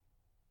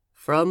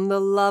From the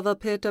lava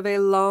pit of a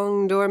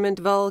long-dormant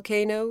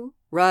volcano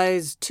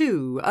rise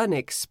two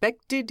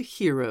unexpected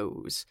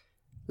heroes,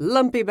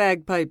 Lumpy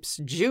Bagpipes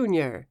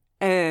Jr.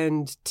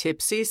 and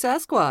Tipsy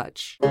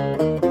Sasquatch.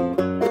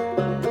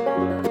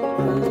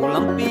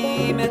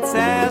 Lumpy met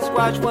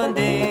Sasquatch one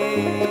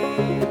day,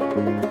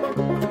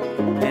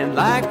 and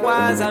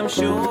likewise I'm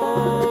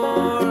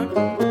sure.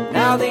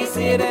 Now they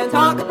sit and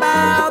talk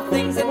about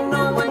things that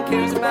no one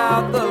cares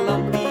about. The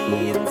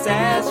Lumpy and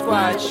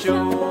Sasquatch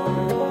Show.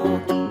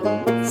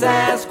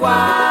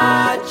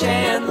 Sasquatch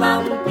and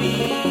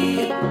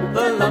Lumpy,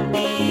 the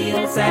Lumpy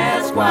and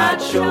Sasquatch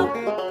Show.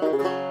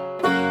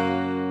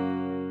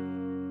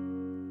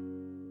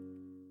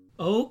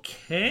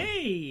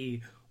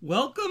 Okay,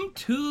 welcome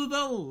to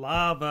the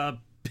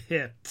lava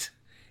pit.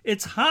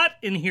 It's hot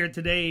in here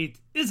today,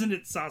 isn't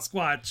it,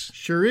 Sasquatch?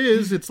 Sure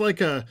is. It's like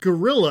a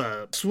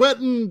gorilla,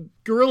 sweating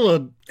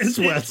gorilla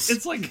sweats.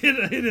 It's like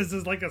it is.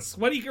 It's like a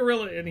sweaty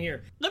gorilla in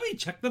here. Let me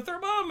check the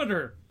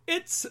thermometer.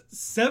 It's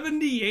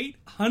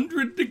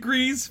 7,800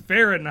 degrees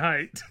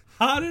Fahrenheit.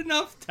 Hot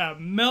enough to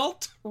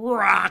melt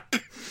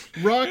rock.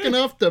 Rock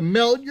enough to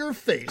melt your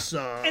face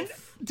off. And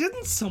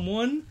didn't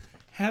someone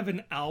have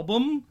an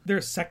album,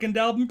 their second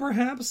album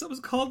perhaps, that was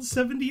called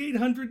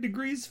 7,800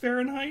 degrees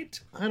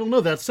Fahrenheit? I don't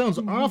know. That sounds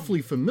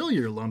awfully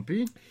familiar,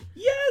 Lumpy.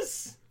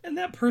 Yes! And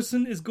that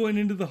person is going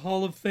into the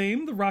Hall of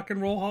Fame, the Rock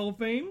and Roll Hall of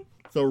Fame.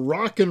 The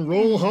Rock and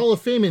Roll Hall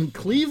of Fame in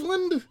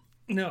Cleveland?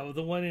 No,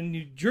 the one in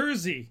New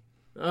Jersey.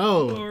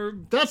 Oh,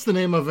 that's the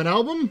name of an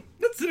album?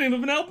 That's the name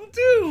of an album,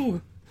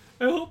 too.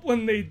 I hope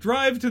when they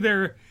drive to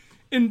their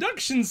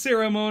induction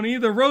ceremony,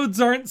 the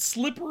roads aren't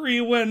slippery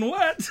when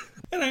wet.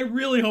 And I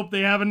really hope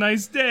they have a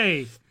nice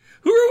day.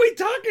 Who are we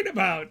talking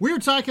about? We're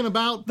talking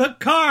about the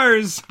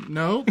Cars.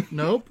 Nope.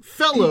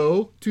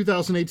 Fellow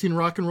 2018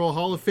 Rock and Roll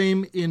Hall of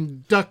Fame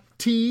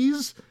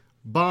inductees,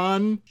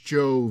 Bon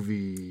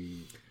Jovi.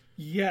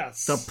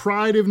 Yes. The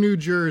pride of New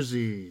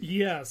Jersey.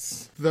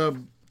 Yes. The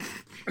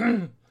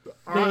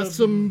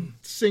awesome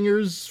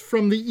singers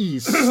from the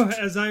East.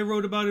 As I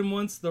wrote about him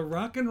once, the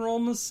rock and roll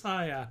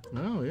messiah.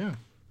 Oh, yeah.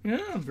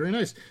 Yeah. Very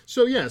nice.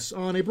 So, yes,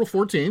 on April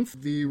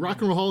 14th, the Rock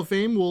and Roll Hall of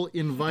Fame will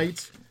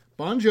invite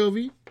Bon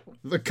Jovi,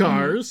 the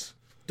Cars,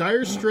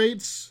 Dire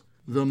Straits,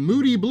 the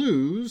Moody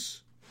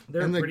Blues.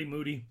 They're pretty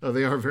moody. Oh,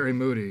 they are very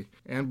moody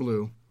and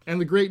blue. And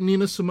the great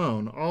Nina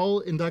Simone, all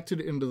inducted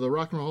into the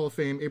Rock and Roll Hall of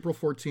Fame April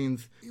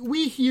 14th.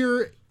 We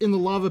here in the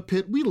Lava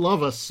Pit, we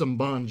love us some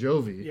Bon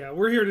Jovi. Yeah,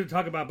 we're here to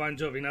talk about Bon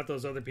Jovi, not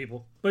those other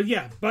people. But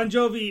yeah, Bon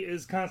Jovi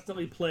is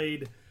constantly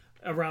played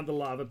around the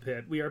Lava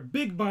Pit. We are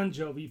big Bon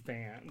Jovi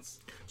fans.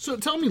 So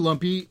tell me,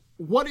 Lumpy,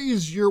 what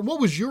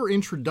was your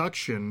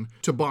introduction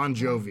to Bon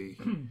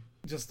Jovi?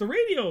 Just the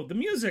radio, the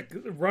music,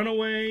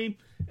 Runaway,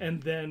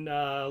 and then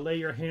Lay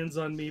Your Hands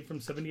on Me from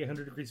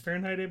 7,800 degrees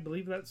Fahrenheit. I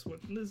believe is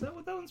that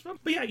what that one's from?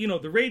 But yeah,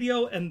 the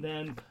radio, and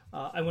then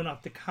I went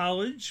off to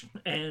college,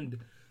 and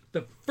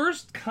the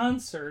first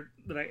concert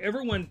that I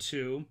ever went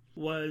to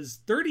was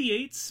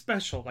 38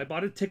 Special. I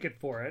bought a ticket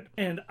for it,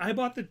 and I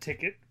bought the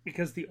ticket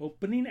because the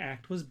opening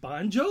act was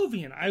Bon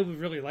Jovi, and I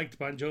really liked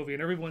Bon Jovi,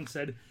 and everyone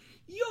said,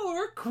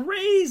 "You're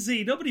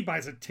crazy! Nobody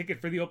buys a ticket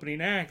for the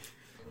opening act."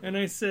 And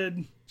I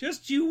said,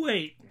 just you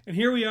wait. And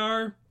here we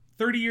are,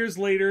 30 years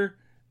later,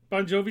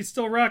 Bon Jovi's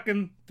still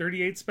rocking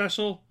 38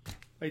 Special.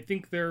 I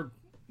think they're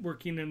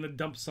working in the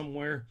dump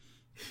somewhere,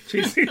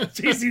 chasing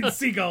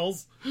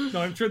seagulls.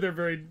 No, I'm sure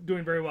they're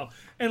doing very well.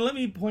 And let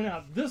me point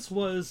out,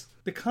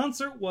 the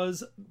concert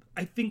was,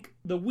 I think,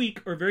 the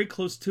week or very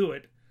close to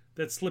it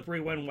that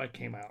Slippery When Wet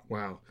came out.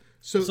 Wow.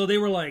 So they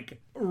were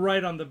like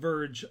right on the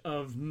verge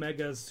of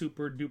mega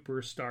super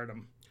duper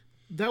stardom.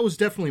 That was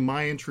definitely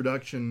my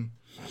introduction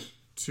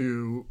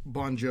to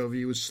Bon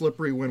Jovi. It was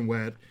Slippery When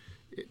Wet.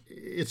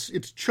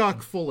 It's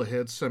chock full of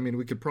hits. I mean,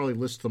 we could probably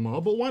list them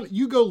all, but why don't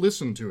you go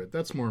listen to it?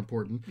 That's more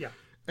important. Yeah.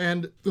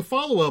 And the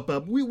follow-up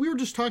album, we were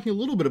just talking a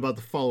little bit about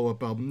the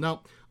follow-up album.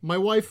 Now, my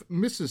wife,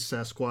 Mrs.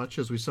 Sasquatch,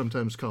 as we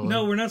sometimes call her.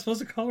 No, we're not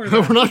supposed to call her that.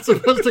 No, we're not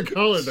supposed to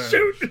call her that.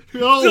 Shoot!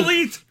 Oh,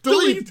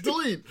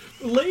 Delete!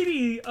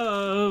 Lady,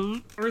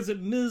 or is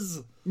it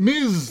Ms.?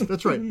 Ms.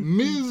 That's right.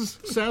 Ms.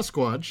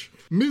 Sasquatch.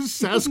 Ms.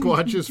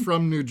 Sasquatch is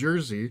from New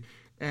Jersey.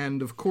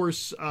 And, of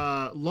course,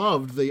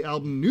 loved the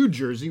album New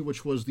Jersey,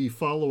 which was the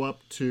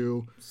follow-up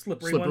to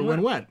Slippery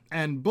When Wet.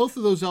 And both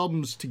of those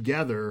albums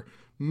together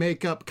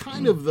make up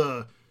kind of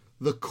the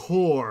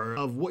core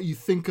of what you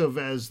think of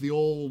as the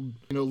old,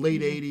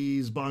 late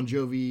 80s Bon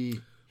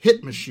Jovi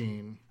hit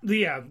machine.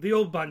 The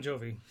old Bon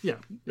Jovi. Yeah.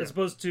 As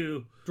opposed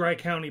to Dry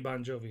County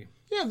Bon Jovi.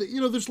 Yeah,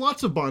 there's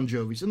lots of Bon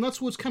Jovis, and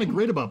that's what's kind of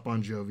great about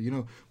Bon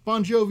Jovi.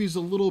 Bon Jovi's a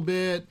little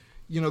bit,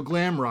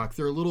 glam rock.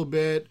 They're a little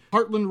bit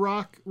Heartland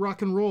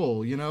rock and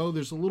roll.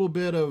 There's a little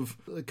bit of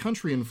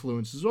country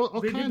influences.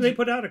 They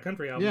put out a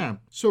country album. Yeah,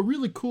 so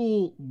really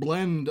cool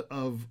blend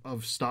of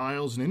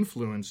styles and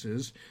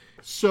influences.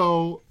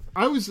 So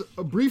I was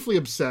briefly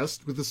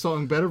obsessed with the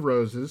song Bed of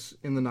Roses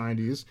in the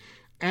 90s,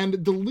 and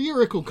the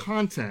lyrical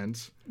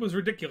content was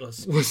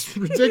ridiculous. It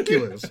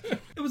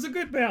was a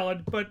good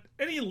ballad, but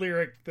any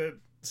lyric that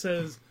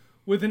says,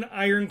 with an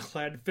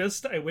ironclad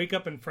fist, I wake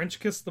up and French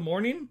kiss the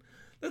morning.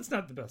 That's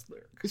not the best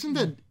lyric.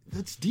 Isn't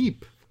that's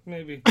deep?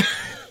 Maybe.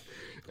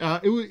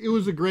 It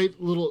was a great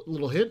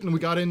little hit, and we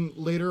got in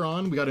later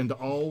on. We got into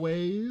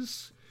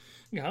Always.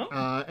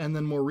 Yeah. And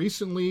then more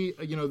recently,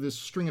 this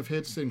string of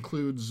hits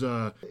includes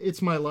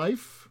It's My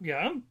Life.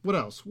 Yeah. What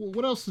else?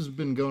 What else has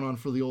been going on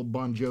for the old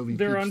Bon Jovi?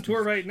 They're peeps? on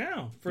tour right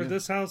now for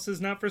This House Is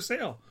Not For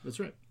Sale. That's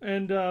right.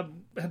 And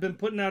have been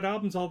putting out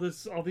albums all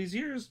these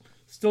years.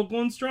 Still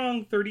going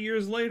strong 30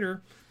 years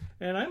later.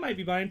 And I might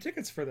be buying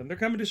tickets for them. They're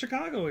coming to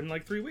Chicago in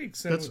like 3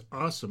 weeks. And That's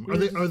awesome.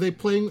 Are they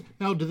playing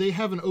now? Do they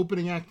have an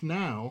opening act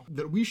now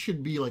that we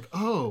should be like,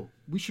 oh,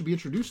 we should be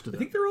introduced to them? I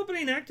think their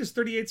opening act is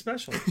 38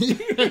 Special.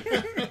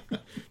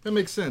 That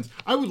makes sense.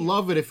 I would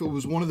love it if it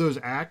was one of those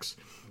acts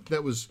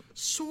that was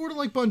sort of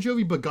like Bon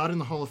Jovi, but got in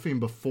the Hall of Fame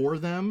before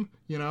them,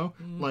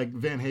 like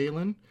Van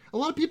Halen. A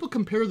lot of people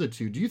compare the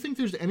two. Do you think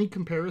there's any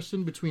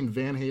comparison between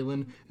Van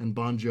Halen and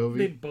Bon Jovi?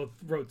 They both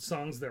wrote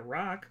songs that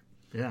rock.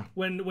 Yeah.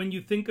 When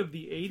you think of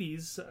the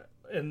 80s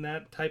and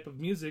that type of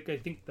music, I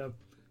think the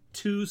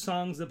two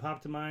songs that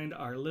pop to mind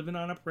are Living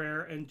on a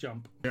Prayer and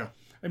Jump. Yeah.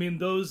 I mean,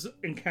 those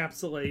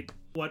encapsulate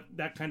what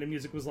that kind of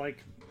music was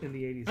like in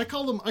the 80s. I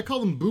call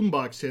them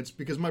boombox hits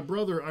because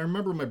I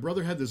remember my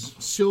brother had this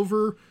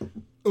silver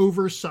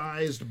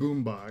oversized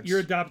boombox. Your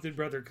adopted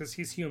brother, because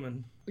he's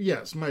human.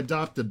 Yes, my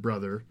adopted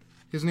brother.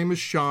 His name is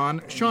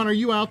Sean. Sean, are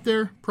you out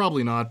there?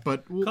 Probably not,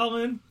 but Call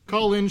in,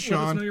 Sean.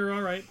 Let us know you're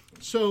all right.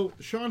 So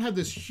Sean had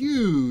this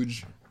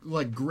huge,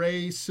 like,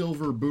 gray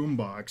silver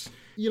boombox.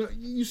 You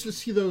used to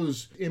see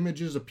those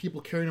images of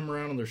people carrying them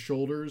around on their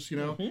shoulders.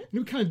 And he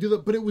would kind of do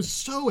that, but it was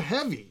so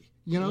heavy.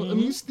 I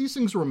mean, these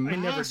things were massive.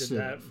 I never did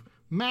that.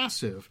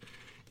 Massive.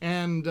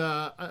 And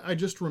I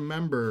just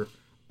remember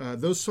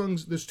those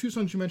songs. There's two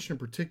songs you mentioned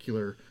in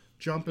particular: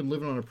 "Jump" and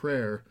 "Living on a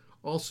Prayer."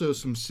 Also,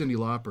 some Cyndi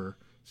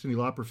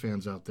Lauper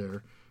fans out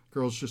there.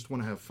 Girls Just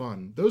Want to Have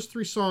Fun. Those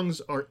three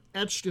songs are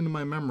etched into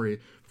my memory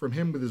from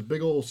him with his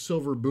big old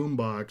silver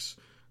boombox,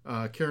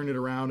 carrying it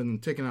around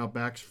and taking out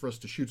backs for us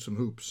to shoot some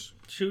hoops.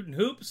 Shooting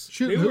hoops?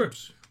 Shooting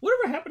hoops.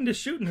 Whatever happened to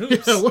shooting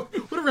hoops? Yeah,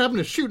 whatever happened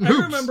to shooting hoops?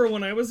 I remember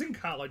when I was in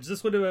college,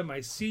 this would have been my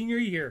senior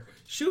year,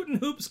 Shooting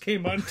Hoops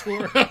came on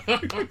tour.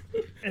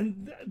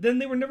 And then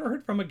they were never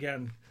heard from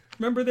again.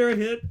 Remember their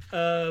hit,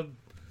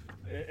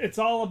 It's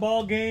All a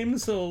Ball Game,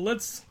 so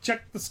let's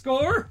check the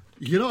score?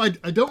 I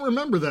don't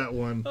remember that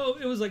one. Oh,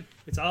 it was like,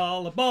 it's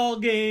all a ball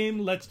game,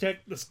 let's check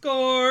the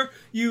score.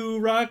 You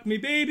rock me,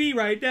 baby,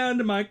 right down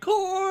to my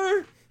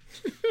core.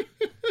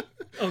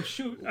 Oh,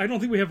 shoot. I don't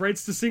think we have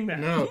rights to sing that.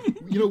 No.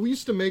 We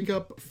used to make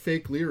up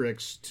fake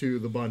lyrics to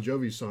the Bon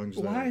Jovi songs.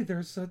 Why?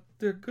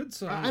 They're good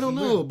songs. I don't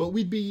know, but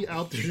we'd be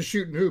out there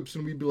shooting hoops,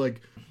 and we'd be like,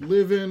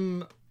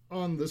 living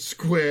on the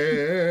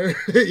square.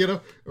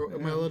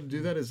 Am I allowed to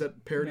do that? Is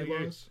that parody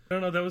laws? I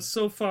don't know. That was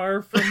so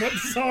far from what the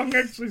song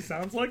actually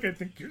sounds like. I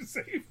think you're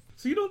safe.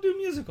 So you don't do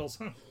musicals,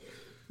 huh?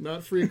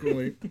 Not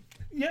frequently.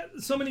 Yeah,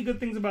 so many good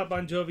things about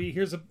Bon Jovi.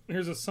 Here's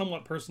a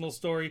somewhat personal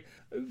story,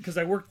 because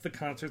I worked the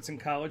concerts in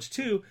college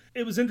too.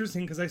 It was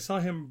interesting because I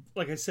saw him,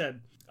 like I said,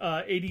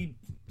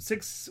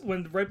 86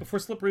 right before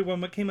Slippery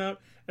When Wet came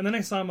out, and then I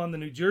saw him on the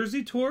New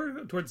Jersey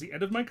tour towards the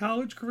end of my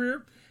college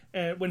career,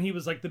 when he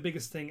was like the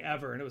biggest thing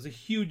ever, and it was a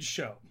huge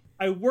show.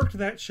 I worked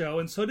that show,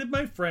 and so did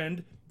my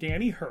friend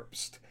Danny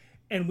Herbst,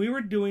 and we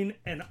were doing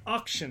an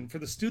auction for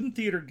the Student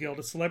Theater Guild,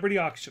 a celebrity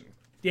auction.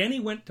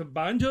 Danny went to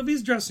Bon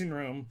Jovi's dressing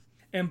room,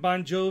 and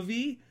Bon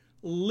Jovi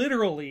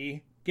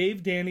literally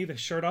gave Danny the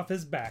shirt off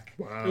his back.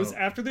 Wow. It was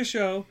after the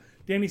show.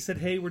 Danny said,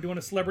 hey, we're doing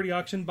a celebrity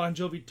auction. Bon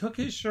Jovi took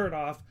his shirt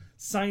off,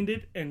 signed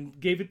it, and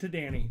gave it to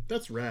Danny.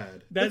 That's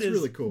rad. That's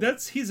really cool.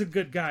 He's a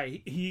good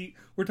guy.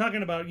 We're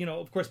talking about,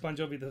 of course, Bon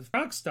Jovi, the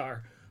rock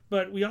star,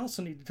 but we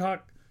also need to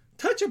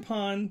touch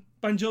upon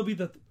Bon Jovi,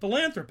 the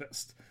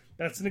philanthropist.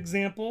 That's an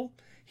example.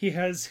 He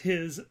has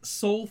his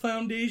Soul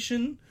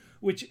Foundation,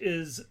 which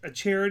is a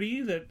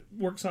charity that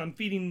works on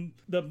feeding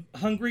the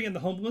hungry and the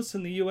homeless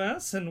in the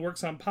U.S. and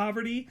works on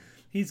poverty.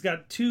 He's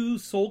got 2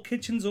 soul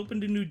kitchens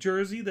opened in New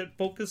Jersey that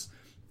focus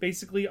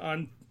basically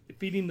on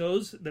feeding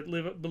those that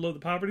live below the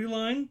poverty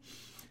line.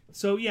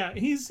 So yeah,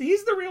 he's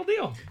the real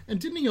deal. And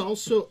didn't he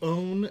also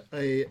own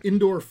a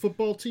indoor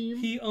football team?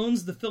 He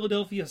owns the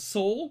Philadelphia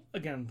Soul.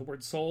 Again, the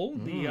word soul.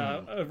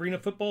 The arena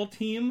football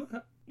team.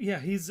 Yeah,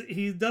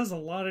 he does a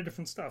lot of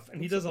different stuff, and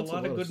he does a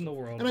lot of good in the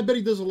world. And I bet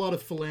he does a lot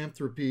of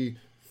philanthropy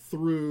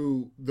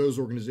through those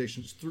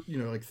organizations,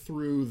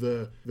 through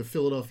the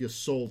Philadelphia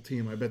Soul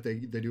team. I bet they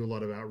do a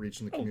lot of outreach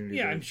in the community.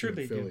 Yeah, I'm sure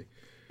they do.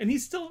 And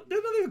he's still,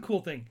 another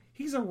cool thing,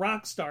 he's a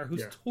rock star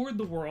who's toured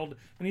the world,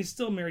 and he's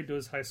still married to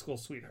his high school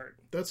sweetheart.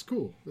 That's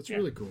cool. That's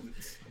really cool.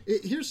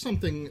 Here's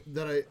something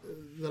that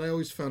I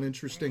always found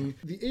interesting.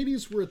 The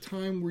 80s were a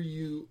time where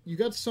you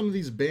got some of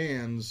these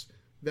bands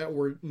that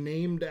were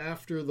named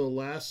after the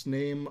last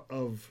name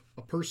of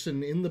a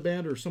person in the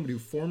band or somebody who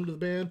formed the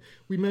band.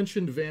 We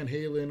mentioned Van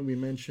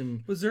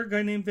Halen. Was there a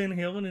guy named Van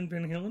Halen in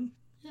Van Halen?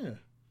 Yeah.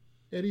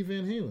 Eddie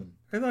Van Halen.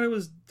 I thought it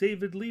was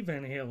David Lee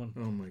Van Halen.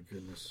 Oh, my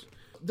goodness.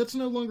 that's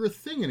no longer a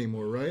thing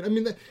anymore, right? I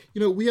mean,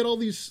 we had all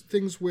these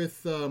things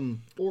with,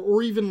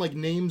 or even like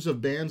names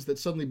of bands that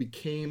suddenly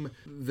became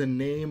the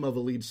name of a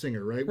lead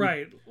singer, right?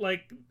 Right,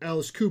 like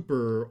Alice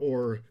Cooper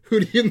or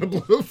Hootie and the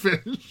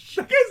Blowfish.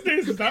 that guy's name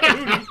is not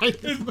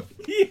Hootie.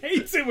 He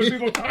hates it when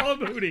people call him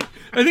Hootie.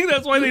 I think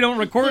that's why they don't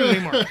record it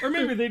anymore, or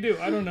maybe they do.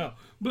 I don't know,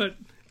 but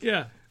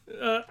yeah.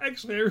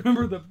 Actually, I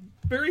remember the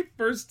very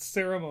first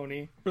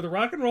ceremony for the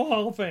Rock and Roll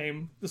Hall of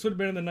Fame. This would have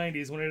been in the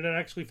 90s when it had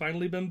actually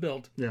finally been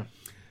built. Yeah.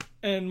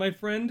 And my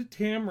friend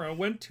Tamra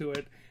went to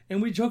it,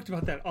 and we joked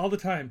about that all the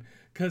time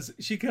because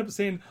she kept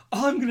saying,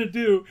 all I'm going to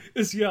do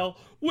is yell,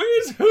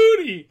 "Where's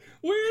Hootie?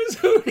 Where's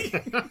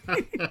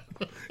Hootie?"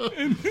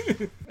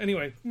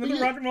 Anyway,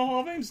 another Rock and Roll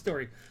Hall of Fame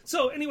story.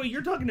 So anyway,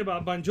 you're talking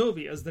about Bon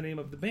Jovi as the name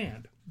of the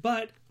band.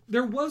 But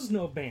there was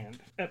no band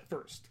at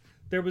first.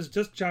 There was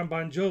just John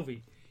Bon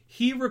Jovi.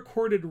 He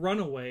recorded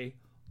Runaway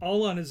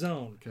all on his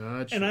own.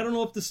 Gotcha. And I don't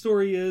know if the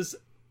story is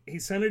he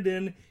sent it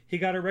in, he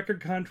got a record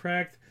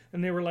contract,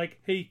 and they were like,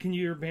 "Hey, can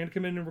your band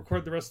come in and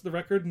record the rest of the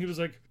record?" And he was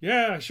like,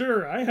 "Yeah,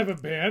 sure, I have a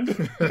band."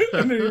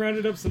 And then he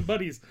rounded up some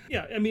buddies.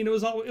 Yeah, I mean, it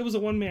was a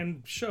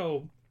one-man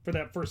show for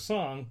that first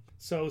song.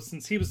 So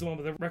since he was the one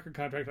with the record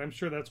contract, I'm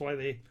sure that's why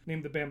they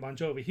named the band Bon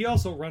Jovi. He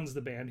also runs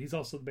the band. He's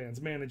also the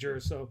band's manager.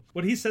 So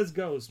what he says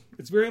goes.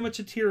 It's very much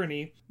a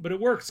tyranny, but it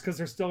works because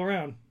they're still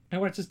around. I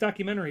watched this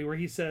documentary where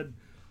he said,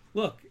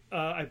 "Look,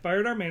 I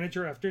fired our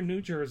manager after New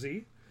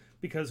Jersey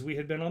because we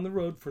had been on the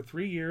road for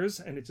 3 years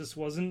and it just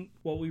wasn't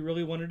what we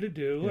really wanted to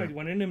do. Yeah. I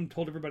went in and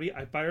told everybody,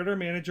 I fired our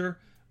manager.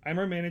 I'm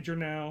our manager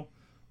now.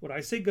 What I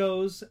say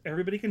goes.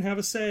 Everybody can have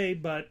a say,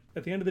 but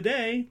at the end of the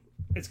day,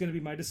 it's going to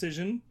be my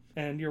decision.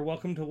 And you're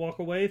welcome to walk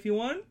away if you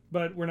want,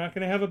 but we're not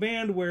going to have a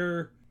band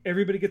where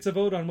everybody gets a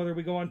vote on whether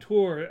we go on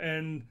tour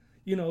and,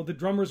 the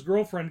drummer's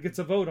girlfriend gets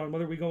a vote on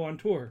whether we go on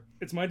tour.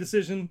 It's my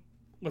decision.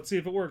 Let's see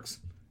if it works."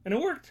 And it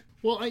worked.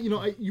 Well,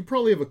 you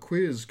probably have a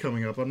quiz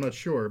coming up. I'm not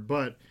sure,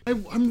 but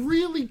I'm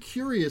really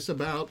curious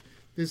about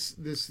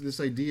this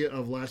idea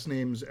of last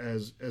names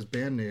as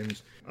band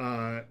names,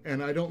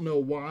 and I don't know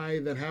why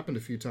that happened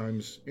a few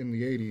times in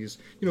the 80s.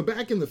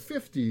 Back in the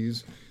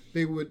 50s,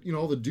 they would,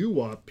 all the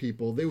doo-wop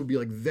people, they would be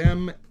like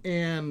them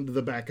and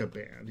the backup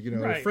band.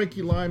 Right.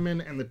 Frankie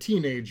Lyman and the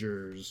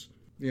Teenagers.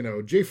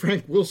 J.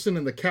 Frank Wilson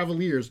and the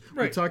Cavaliers.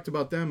 Right. We talked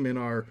about them in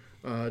our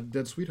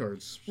Dead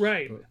Sweethearts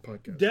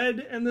podcast.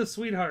 Dead and the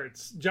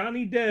Sweethearts.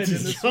 Johnny Dead and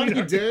the Johnny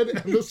Sweethearts. Dead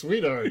and the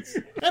Sweethearts.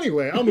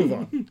 Anyway, I'll move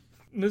on.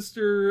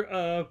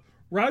 Mr.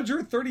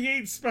 Roger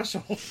 38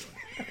 Special.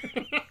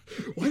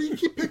 Why do you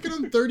keep picking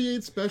on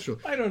 38 Special?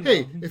 I don't know.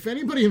 Hey, if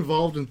anybody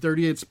involved in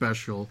 38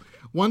 Special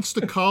wants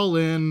to call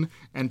in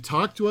and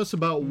talk to us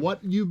about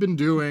what you've been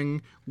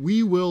doing,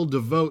 we will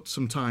devote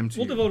some time to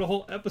We'll you. devote a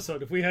whole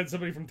episode if we had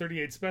somebody from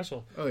 38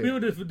 Special. Oh, yeah. We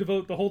would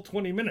devote the whole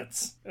 20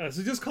 minutes.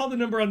 So just call the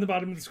number on the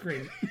bottom of the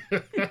screen.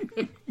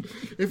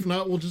 If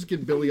not, we'll just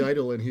get Billy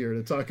Idol in here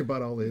to talk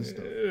about all this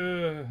stuff.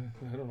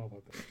 I don't know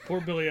about that. Poor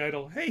Billy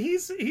Idol. Hey,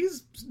 he's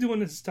doing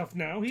his stuff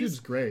now.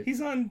 Dude's great.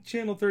 He's on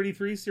Channel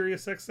 33,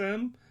 Sirius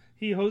XM.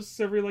 He hosts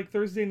every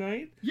Thursday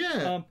night.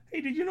 Yeah. Hey,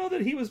 did you know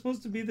that he was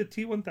supposed to be the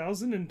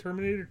T-1000 in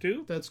Terminator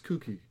 2? That's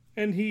kooky.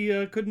 And he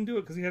couldn't do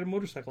it because he had a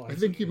motorcycle I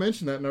accident. think you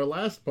mentioned that in our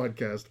last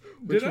podcast,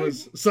 which Did I?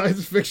 was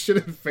science fiction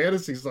and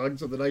fantasy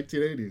songs of the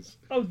 1980s.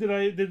 Oh,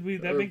 did we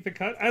make the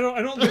cut? I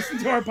don't listen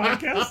to our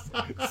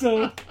podcast,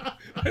 so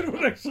I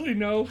don't actually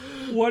know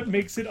what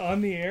makes it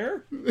on the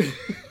air.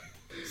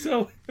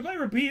 So if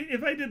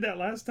I did that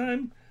last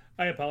time,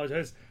 I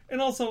apologize. And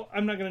also,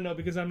 I'm not going to know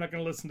because I'm not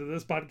going to listen to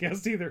this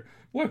podcast either.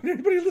 Why would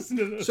anybody listen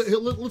to this? So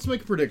let's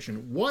make a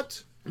prediction.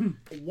 What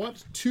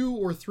 2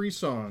 or 3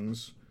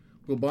 songs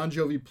will Bon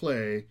Jovi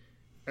play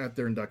at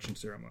their induction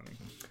ceremony?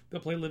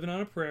 They'll play Living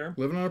on a Prayer.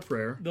 Living on a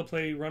Prayer. They'll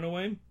play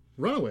Runaway.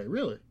 Runaway,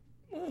 really?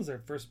 Well, that was their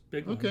first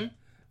big one. Okay.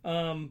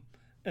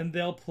 And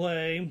they'll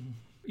play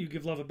You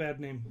Give Love a Bad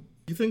Name.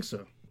 You think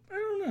so? I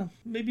don't know.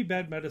 Maybe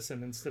Bad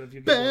Medicine instead of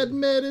You Give Bad Love.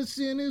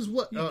 medicine is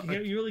what...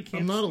 You really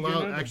can't. I'm not you're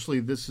allowed... Actually,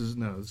 this is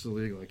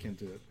illegal. I can't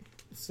do it.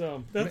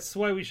 So that's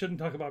why we shouldn't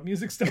talk about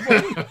music stuff.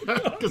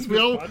 Because we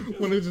all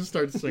want to just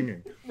start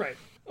singing. Right.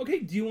 Okay,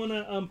 do you want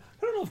to...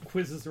 I don't know if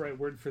quiz is the right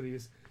word for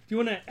these. Do you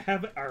want to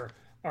have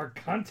our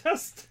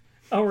contest?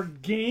 Our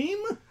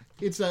game?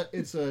 It's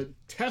a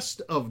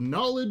test of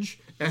knowledge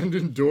and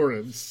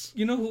endurance.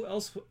 You know who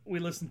else we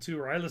listen to,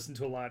 or I listen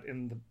to a lot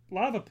in the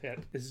Lava Pit,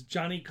 is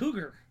Johnny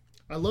Cougar.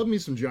 I love me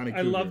some Johnny Cougar.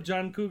 I love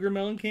John Cougar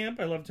Mellencamp.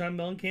 I love John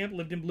Mellencamp.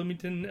 Lived in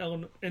Bloomington,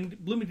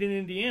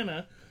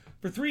 Indiana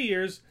for 3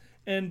 years.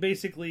 And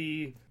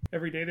basically,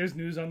 every day there's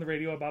news on the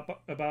radio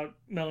about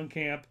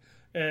Mellencamp.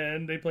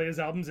 And they play his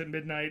albums at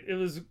midnight. It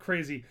was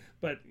crazy.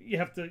 But you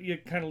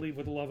kind of leave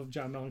with the love of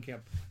John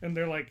Mellencamp. And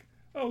they're like,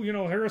 oh,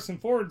 Harrison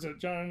Ford's at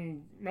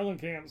John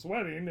Mellencamp's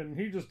wedding, and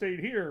he just stayed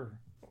here.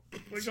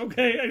 Like,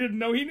 okay, I didn't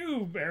know he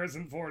knew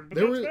Harrison Ford, but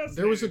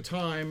there was a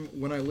time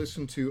when I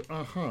listened to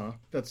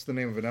that's the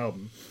name of an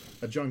album,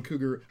 a John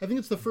Cougar. I think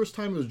it's the first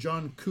time it was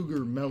John Cougar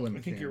Mellencamp.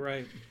 I think you're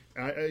right.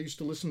 I used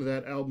to listen to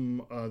that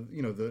album,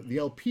 the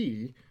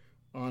LP,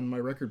 on my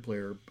record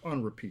player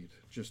on repeat,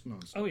 just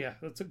nonstop. Oh, yeah,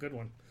 that's a good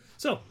one.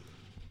 So,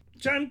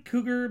 John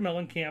Cougar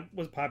Mellencamp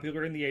was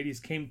popular in the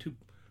 80s, came to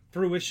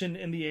fruition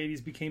in the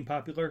 80s, became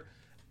popular,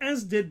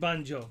 as did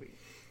Bon Jovi.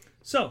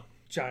 So,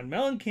 John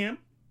Mellencamp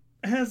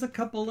has a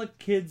couple of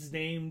kids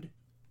named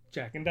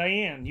Jack and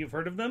Diane. You've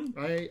heard of them?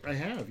 I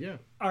have, yeah.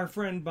 Our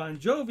friend Bon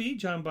Jovi,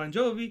 John Bon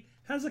Jovi,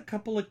 has a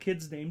couple of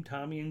kids named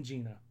Tommy and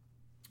Gina.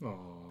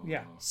 Oh,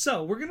 Yeah.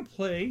 So, we're going to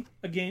play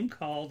a game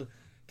called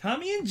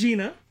Tommy and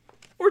Gina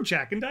or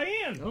Jack and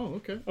Diane. Oh,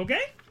 okay.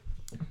 Okay?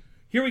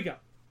 Here we go.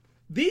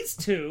 These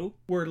two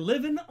were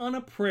living on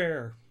a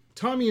prayer.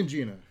 Tommy and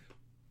Gina.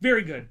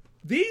 Very good.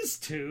 These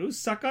two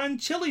suck on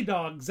chili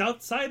dogs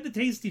outside the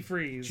Tasty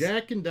Freeze.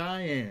 Jack and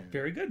Diane.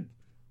 Very good.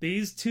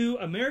 These two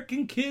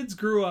American kids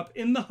grew up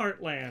in the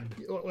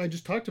heartland. Well, I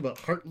just talked about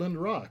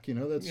Heartland Rock.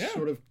 That's Yeah.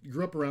 sort of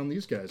grew up around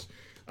these guys.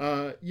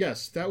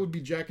 Yes, that would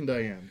be Jack and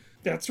Diane.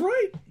 That's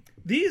right.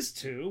 These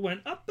two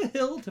went up a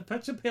hill to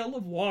fetch a pail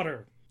of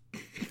water.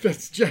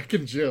 That's Jack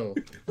and Jill.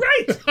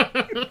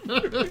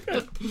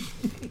 Right!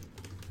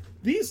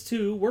 These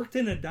two worked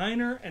in a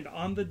diner and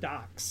on the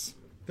docks.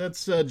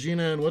 That's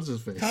Gina and what's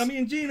his face? Tommy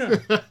and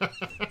Gina.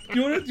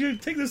 You want to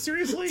take this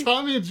seriously?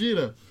 Tommy and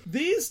Gina.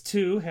 These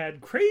two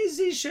had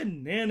crazy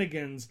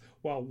shenanigans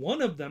while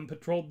one of them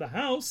patrolled the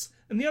house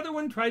and the other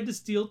one tried to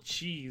steal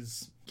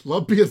cheese.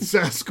 Lumpy and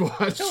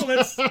Sasquatch. Oh,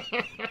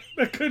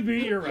 that could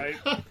be. You're right.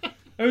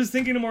 I was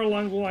thinking more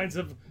along the lines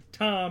of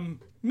Tom,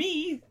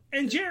 me,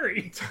 and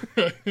Jerry.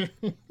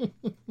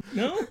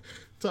 No?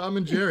 Tom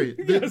and Jerry.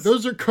 Yes.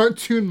 Those are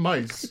cartoon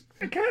mice.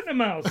 A cat and a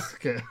mouse.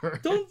 Okay. All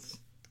right. Don't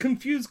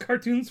confuse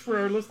cartoons for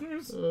our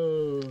listeners.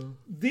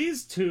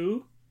 These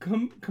two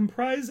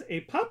comprise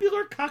a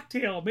popular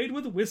cocktail made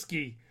with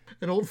whiskey.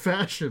 An old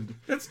fashioned.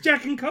 That's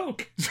Jack and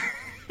Coke.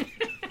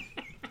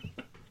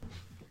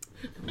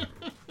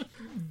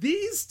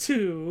 These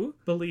two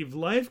believe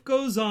life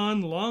goes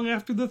on long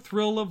after the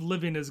thrill of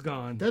living is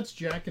gone. That's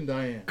Jack and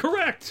Diane.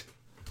 Correct.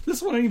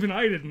 This one even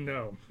I didn't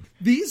know.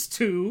 These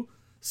two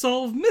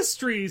solve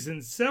mysteries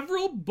in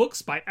several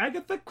books by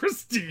Agatha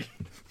Christie.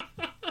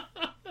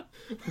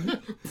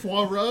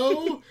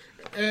 Poirot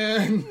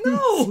and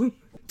No!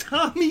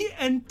 Tommy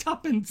and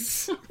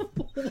Tuppence.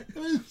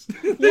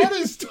 what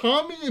is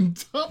Tommy and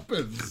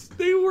Tuppence?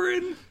 They were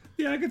in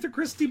the Agatha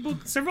Christie book,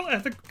 several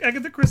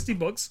Agatha Christie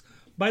books.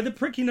 By the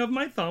Pricking of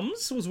My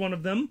Thumbs was one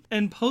of them,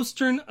 and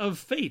Postern of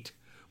Fate,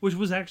 which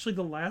was actually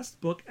the last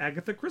book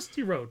Agatha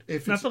Christie wrote.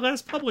 Not the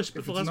last published,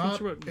 but the last one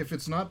she wrote. If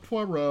it's not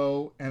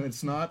Poirot and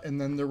it's not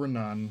And Then There Were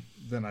None,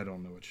 then I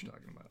don't know what you're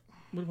talking about.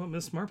 What about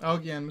Miss Marple? Oh,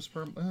 yeah, Miss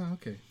Marple.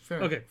 Okay,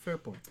 fair. Okay. Fair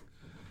point.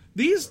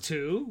 These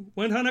two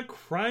went on a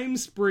crime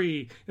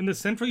spree in the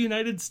central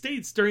United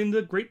States during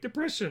the Great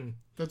Depression.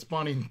 That's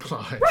Bonnie and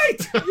Clyde.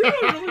 Right! You're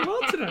doing really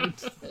well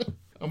tonight.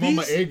 I'm on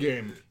my A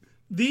game.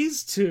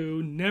 These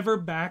two never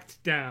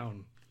backed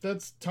down.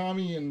 That's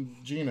Tommy and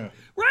Gina.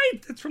 Right!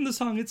 That's from the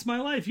song It's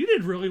My Life. You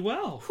did really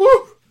well.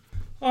 Whew!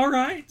 All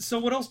right. So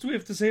what else do we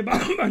have to say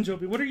about Bon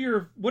Jovi? What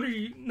are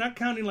you not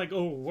counting like,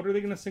 what are they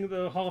going to sing at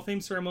the Hall of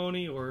Fame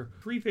ceremony or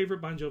 3 favorite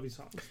Bon Jovi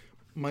songs?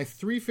 My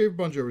 3 favorite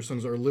Bon Jovi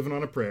songs are Living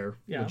on a Prayer.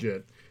 Yeah.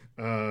 Legit.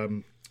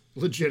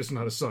 Legit is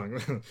not a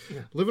song.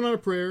 Living on a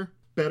Prayer,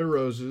 Bed of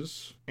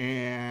Roses,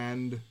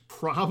 and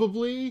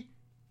probably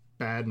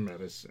Bad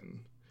Medicine.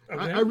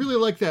 Okay. I really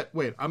like that.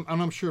 Wait, I'm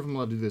not sure if I'm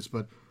allowed to do this,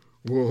 but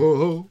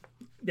whoa.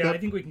 Yeah, I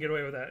think we can get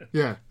away with that.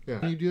 Yeah.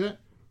 Can you do that?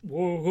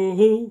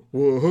 Whoa.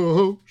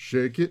 Whoa,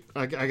 shake it.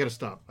 I gotta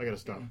stop. I'm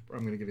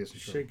gonna give you some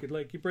trouble. Shake it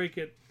like you break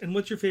it. And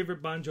what's your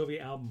favorite Bon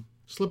Jovi album?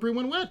 Slippery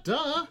When Wet,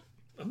 duh.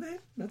 Okay,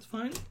 that's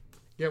fine.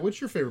 Yeah, what's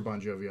your favorite Bon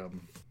Jovi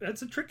album?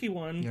 That's a tricky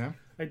one. Yeah.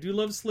 I do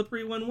love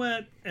Slippery When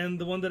Wet, and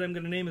the one that I'm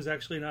going to name is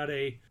actually not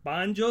a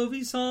Bon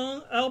Jovi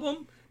song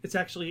album. It's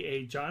actually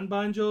a John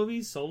Bon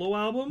Jovi solo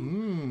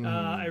album.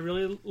 I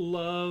really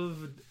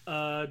loved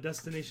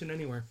Destination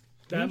Anywhere.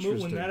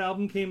 When that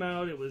album came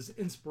out, it was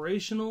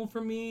inspirational for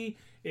me.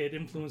 It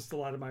influenced a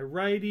lot of my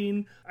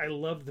writing. I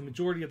loved the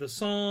majority of the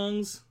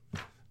songs.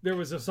 There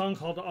was a song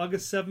called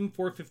August 7,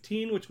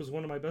 415, which was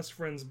one of my best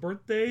friend's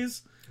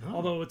birthdays.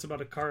 Although it's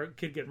about a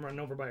kid getting run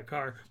over by a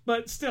car.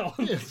 But still.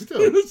 Yeah,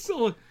 still.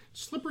 still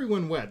Slippery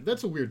When Wet.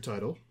 That's a weird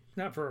title.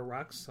 not for a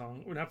rock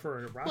song. Or not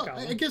for a rock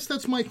album. I guess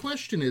that's my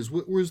question is,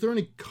 was there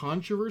any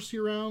controversy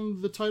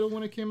around the title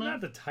when it came out?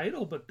 Not the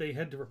title, but they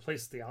had to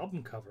replace the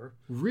album cover.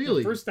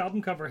 Really? The first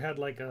album cover had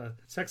like a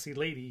sexy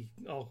lady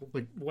all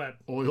Like wet.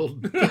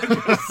 Oiled?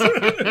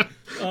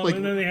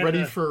 And then they had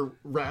ready for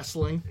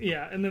wrestling?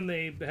 Yeah, and then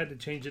they had to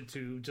change it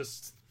to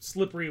just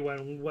slippery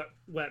when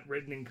wet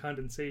written in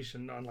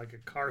condensation on like a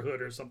car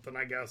hood or something,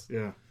 I guess.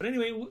 Yeah. But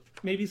anyway,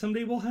 maybe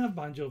someday we'll have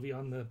Bon Jovi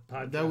on the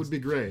podcast. That would be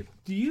great.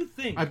 Do you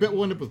think... I bet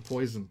we'll end up with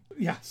Poison.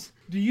 Yes.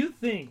 Do you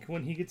think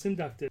when he gets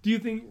inducted, do you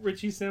think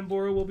Richie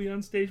Sambora will be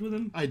on stage with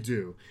him? I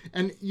do.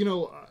 And,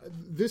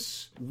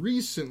 this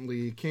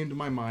recently came to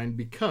my mind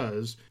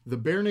because the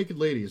Bare Naked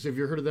Ladies, have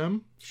you heard of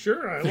them?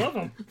 Sure, I love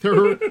him.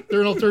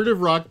 They're an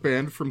alternative rock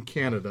band from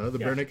Canada, the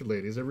Bare Naked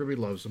Ladies. Everybody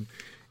loves them.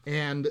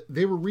 And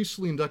they were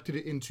recently inducted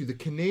into the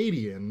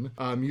Canadian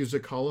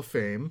Music Hall of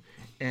Fame,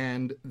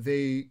 and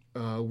they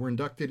were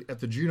inducted at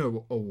the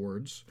Juno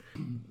Awards.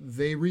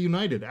 They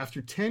reunited.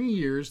 After 10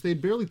 years,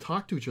 they'd barely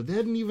talked to each other. They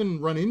hadn't even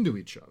run into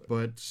each other.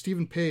 But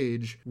Stephen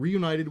Page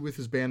reunited with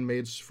his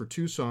bandmates for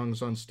 2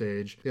 songs on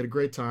stage. They had a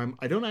great time.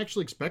 I don't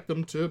actually expect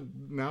them to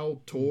now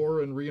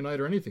tour and reunite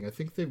or anything. I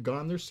think they've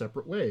gone their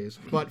separate ways.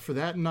 But for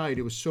that night,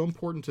 it was so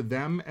important to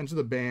them and to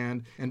the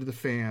band and to the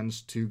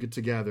fans to get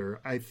together.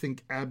 I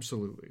think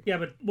absolutely. Yeah,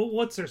 but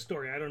what's their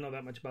story? I don't know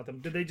that much about them.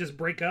 Did they just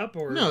break up,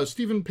 or No,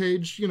 Stephen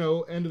Page,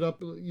 ended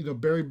up,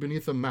 buried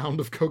beneath a mound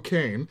of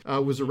cocaine,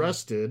 was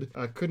arrested,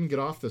 couldn't get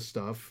off this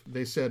stuff.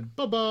 They said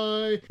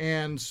bye-bye,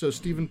 and so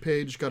Stephen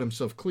Page got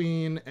himself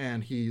clean,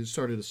 and he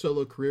started a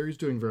solo career. He's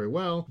doing very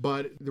well,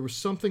 but there was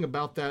something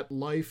about that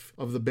life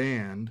of the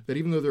band that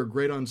even though they're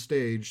great on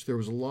stage, there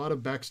was a lot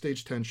of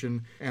backstage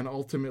tension, and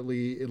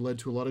ultimately it led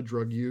to a lot of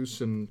drug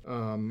use, and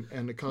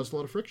it caused a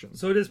lot of friction.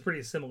 So it is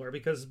pretty similar,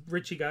 because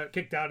Richie got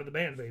kicked out of the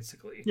band,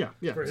 basically. Yeah,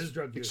 For his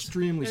drug use.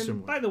 Extremely And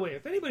similar. by the way,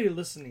 if anybody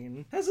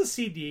listening has a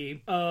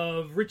CD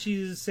of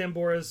Richie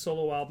Sambora's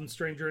solo album,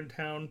 Stranger in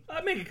Town,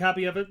 make a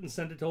copy of it and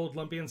send it to Old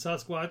Lumpy and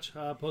Sasquatch,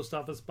 Post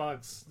Office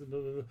Box.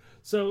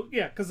 So,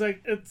 yeah, because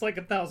it's like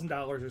 $1,000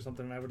 or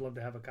something, and I would love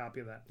to have a copy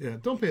of that. Yeah,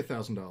 don't pay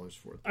 $1,000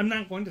 for it. I'm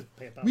not going to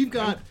pay $1,000. We've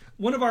got...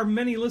 One of our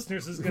many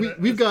listeners is going to...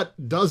 We've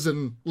got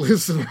dozen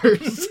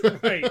listeners.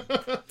 Right.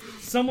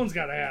 Someone's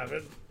got to have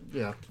it.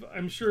 Yeah.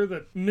 I'm sure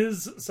that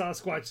Ms.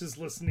 Sasquatch is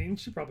listening.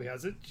 She probably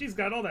has it. She's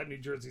got all that New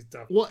Jersey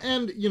stuff. Well,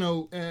 and,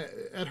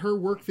 at her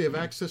work, they have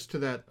access to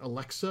that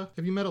Alexa.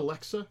 Have you met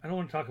Alexa? I don't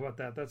want to talk about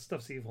that. That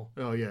stuff's evil.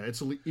 Oh, yeah,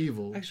 it's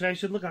evil. Actually, I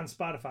should look on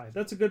Spotify.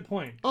 That's a good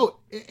point. Oh,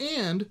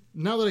 and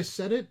now that I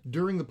said it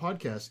during the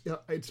podcast,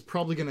 it's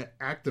probably going to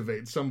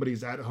activate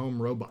somebody's at-home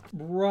robot.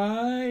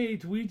 Right.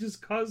 We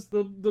just caused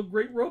the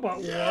Great Robot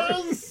War.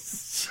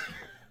 Yes!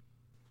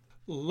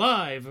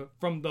 Live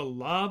from the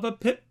Lava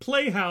Pit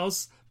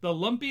Playhouse, the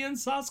Lumpy and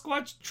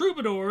Sasquatch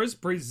Troubadours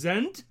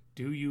present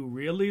Do You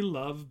Really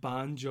Love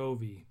Bon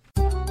Jovi?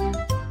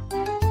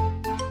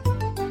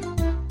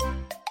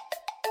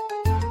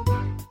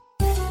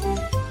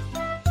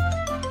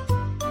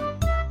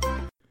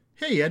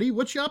 Hey, Eddie,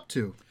 what you up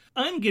to?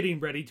 I'm getting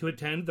ready to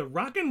attend the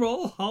Rock and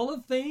Roll Hall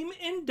of Fame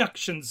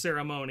induction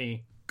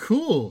ceremony.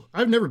 Cool.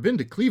 I've never been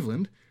to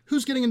Cleveland.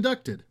 Who's getting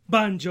inducted?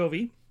 Bon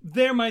Jovi,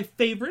 they're my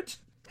favorite.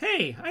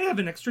 Hey, I have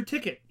an extra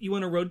ticket. You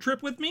want a road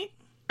trip with me?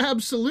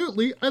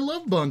 Absolutely. I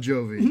love Bon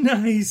Jovi.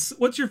 Nice.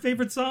 What's your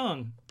favorite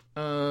song?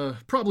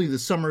 Probably The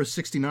Summer of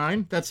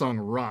 '69. That song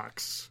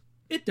rocks.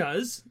 It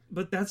does,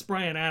 but that's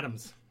Bryan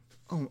Adams.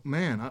 Oh,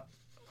 man.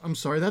 I'm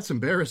sorry. That's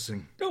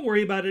embarrassing. Don't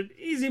worry about it.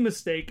 Easy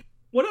mistake.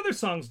 What other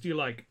songs do you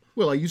like?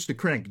 Well, I used to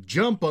crank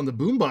Jump on the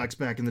boombox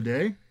back in the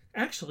day.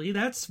 Actually,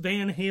 that's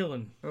Van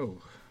Halen. Oh.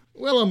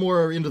 Well, I'm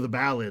more into the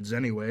ballads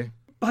anyway.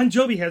 Bon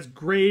Jovi has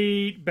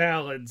great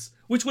ballads.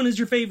 Which one is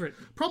your favorite?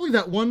 Probably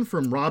that one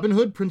from Robin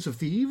Hood, Prince of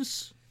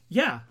Thieves.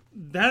 Yeah,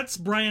 that's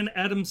Bryan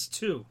Adams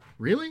too.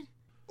 Really?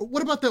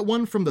 What about that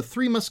one from The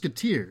Three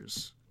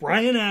Musketeers?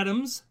 Bryan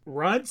Adams,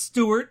 Rod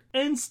Stewart,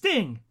 and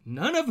Sting,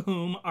 none of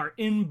whom are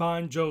in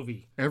Bon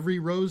Jovi. Every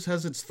Rose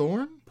Has Its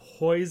Thorn?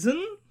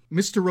 Poison?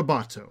 Mr.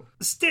 Roboto.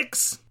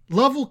 Styx.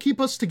 Love Will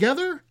Keep Us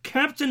Together?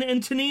 Captain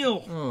and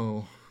Tennille.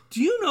 Oh.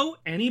 Do you know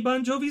any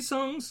Bon Jovi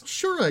songs?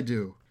 Sure I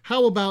do.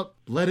 How about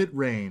Let It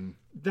Rain?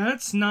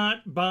 That's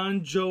not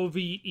Bon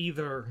Jovi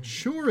either.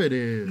 Sure it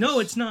is. No,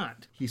 it's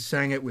not. He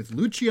sang it with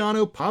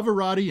Luciano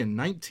Pavarotti in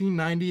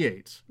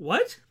 1998.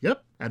 What?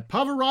 Yep, at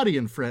Pavarotti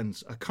and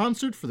Friends, a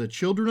concert for the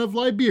children of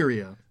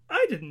Liberia.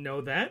 I didn't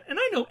know that, and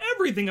I know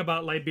everything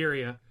about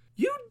Liberia.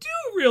 You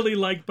do really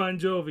like Bon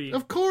Jovi.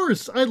 Of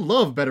course, I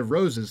love Bed of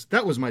Roses.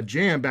 That was my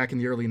jam back in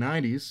the early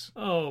 90s.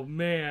 Oh,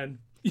 man.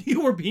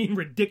 You were being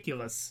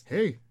ridiculous.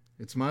 Hey,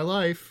 it's my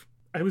life.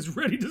 I was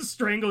ready to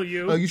strangle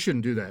you. Oh, you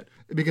shouldn't do that,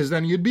 because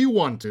then you'd be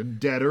wanted,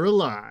 dead or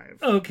alive.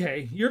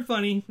 Okay, you're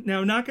funny.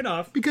 Now knock it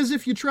off. Because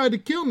if you tried to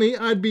kill me,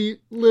 I'd be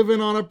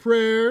living on a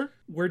prayer.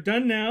 We're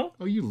done now.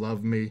 Oh, you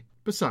love me.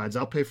 Besides,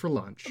 I'll pay for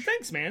lunch.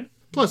 Thanks, man.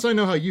 Plus, I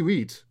know how you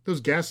eat.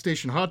 Those gas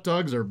station hot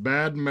dogs are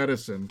bad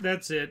medicine.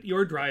 That's it.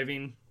 You're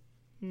driving.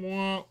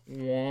 Wah,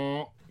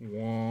 wah,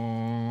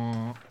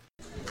 wah.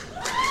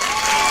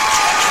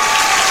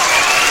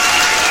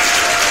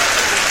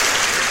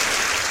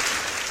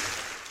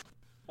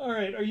 All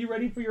right, are you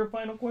ready for your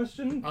final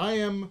question? I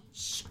am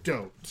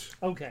stoked.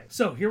 Okay,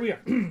 so here we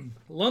are.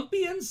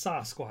 Lumpy and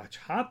Sasquatch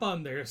hop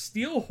on their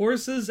steel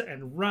horses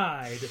and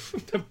ride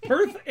to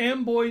Perth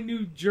Amboy,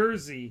 New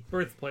Jersey,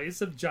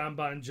 birthplace of John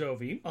Bon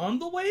Jovi. On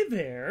the way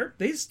there,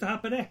 they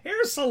stop at a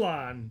hair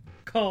salon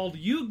called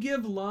You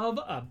Give Love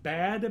a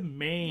Bad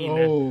Mane.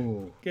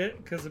 Oh.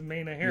 Get because of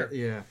mane of hair.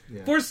 Yeah.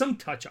 For some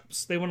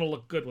touch-ups. They want to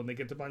look good when they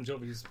get to Bon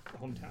Jovi's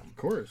hometown. Of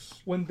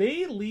course. When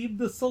they leave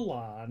the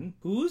salon,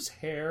 whose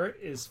hair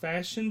is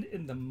fashioned fashioned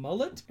in the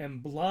mullet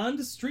and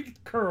blonde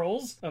streaked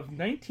curls of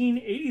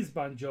 1980s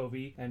Bon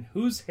Jovi, and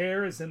whose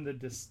hair is in the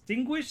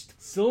distinguished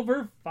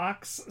silver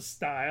fox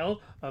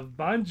style of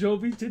Bon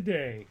Jovi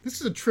today? This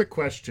is a trick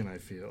question, I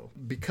feel,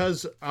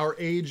 because our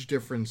age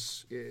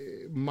difference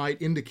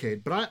might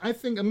indicate, but I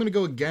think I'm going to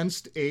go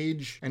against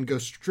age and go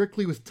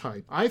strictly with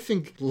type. I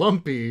think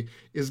Lumpy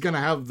is going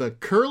to have the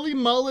curly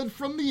mullet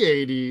from the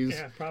 80s.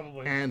 Yeah,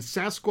 probably. And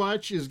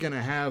Sasquatch is going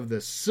to have the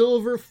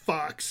silver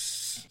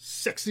fox,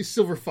 sexy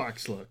silver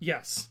fox look.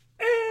 Yes.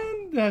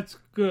 And that's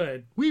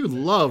good. We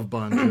love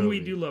Bon Jovi. We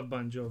do love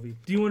Bon Jovi.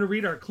 Do you want to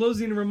read our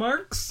closing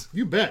remarks?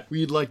 You bet.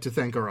 We'd like to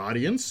thank our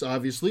audience,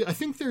 obviously. I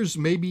think there's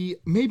maybe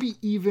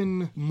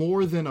even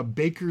more than a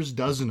baker's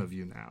dozen of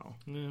you now.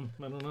 Yeah,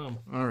 I don't know.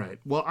 All right.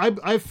 Well,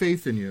 I have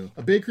faith in you.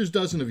 A baker's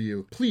dozen of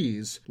you.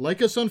 Please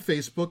like us on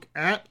Facebook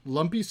at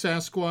Lumpy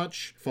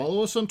Sasquatch.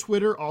 Follow us on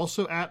Twitter,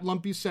 also at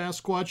Lumpy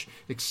Sasquatch.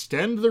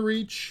 Extend the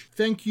reach.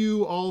 Thank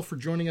you all for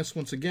joining us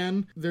once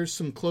again. There's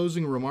some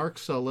closing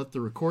remarks. I'll let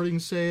the recording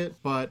say it,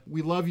 but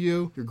we love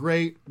you. You're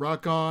great.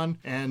 Rock on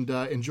and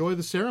enjoy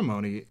the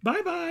ceremony.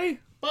 Bye-bye.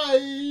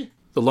 Bye.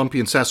 The Lumpy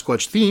and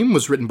Sasquatch theme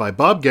was written by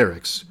Bob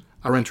Garrix.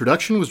 Our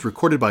introduction was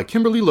recorded by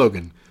Kimberly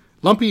Logan.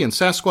 Lumpy and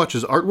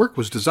Sasquatch's artwork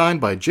was designed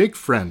by Jake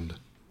Friend.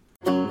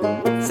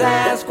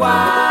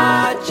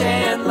 Sasquatch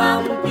and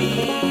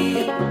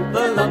Lumpy,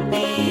 the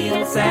Lumpy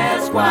and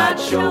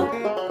Sasquatch Show.